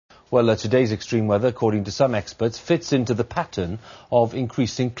Well, today's extreme weather, according to some experts, fits into the pattern of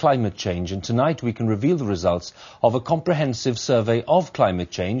increasing climate change. And tonight we can reveal the results of a comprehensive survey of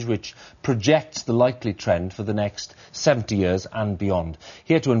climate change which projects the likely trend for the next 70 years and beyond.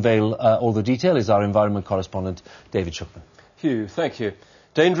 Here to unveil all the detail is our environment correspondent, David Shookman. Hugh, thank you.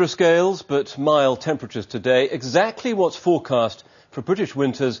 Dangerous gales, but mild temperatures today. Exactly what's forecast for British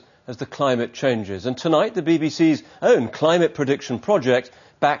winters as the climate changes. And tonight, the BBC's own climate prediction project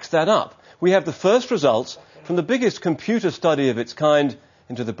backs that up. We have the first results from the biggest computer study of its kind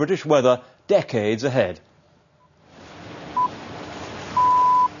into the British weather decades ahead.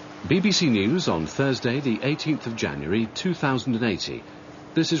 BBC News on Thursday, the 18th of January 2080.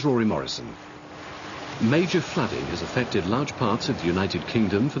 This is Rory Morrison. Major flooding has affected large parts of the United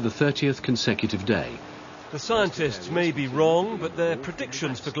Kingdom for the 30th consecutive day. The scientists may be wrong, but their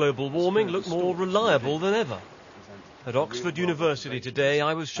predictions for global warming look more reliable than ever. At Oxford University today,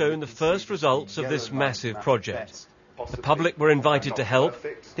 I was shown the first results of this massive project. The public were invited to help.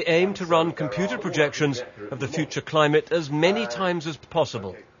 The aim to run computer projections of the future climate as many times as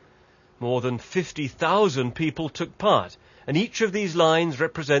possible. More than 50,000 people took part, and each of these lines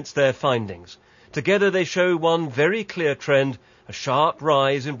represents their findings. Together they show one very clear trend, a sharp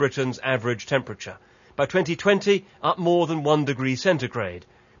rise in Britain's average temperature. By 2020, up more than 1 degree centigrade.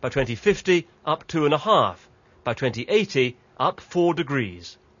 By 2050, up 2.5. By 2080, up 4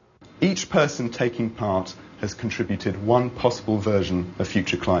 degrees. Each person taking part has contributed one possible version of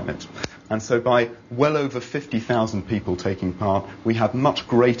future climate. And so by well over 50,000 people taking part, we have much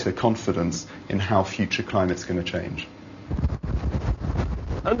greater confidence in how future climate's going to change.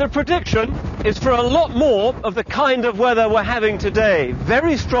 And the prediction is for a lot more of the kind of weather we're having today.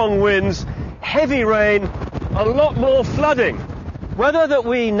 Very strong winds, heavy rain, a lot more flooding. Weather that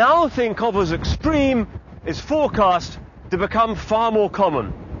we now think of as extreme is forecast to become far more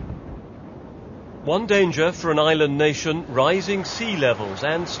common. One danger for an island nation, rising sea levels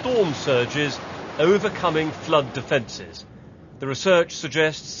and storm surges overcoming flood defences. The research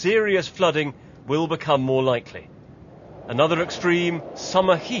suggests serious flooding will become more likely. Another extreme,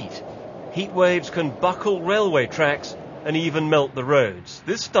 summer heat. Heat waves can buckle railway tracks and even melt the roads.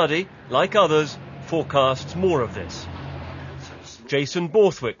 This study, like others, forecasts more of this. Jason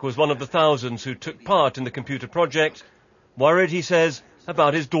Borthwick was one of the thousands who took part in the computer project, worried, he says,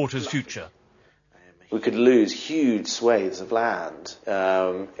 about his daughter's future. We could lose huge swathes of land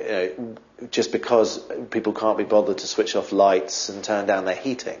just because people can't be bothered to switch off lights and turn down their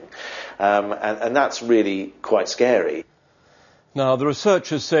heating. And that's really quite scary. Now, the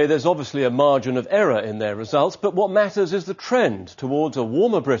researchers say there's obviously a margin of error in their results, but what matters is the trend towards a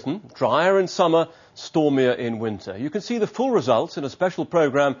warmer Britain, drier in summer, stormier in winter. You can see the full results in a special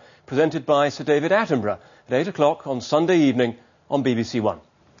programme presented by Sir David Attenborough at 8 o'clock on Sunday evening on BBC One.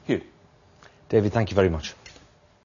 Hugh. David, thank you very much.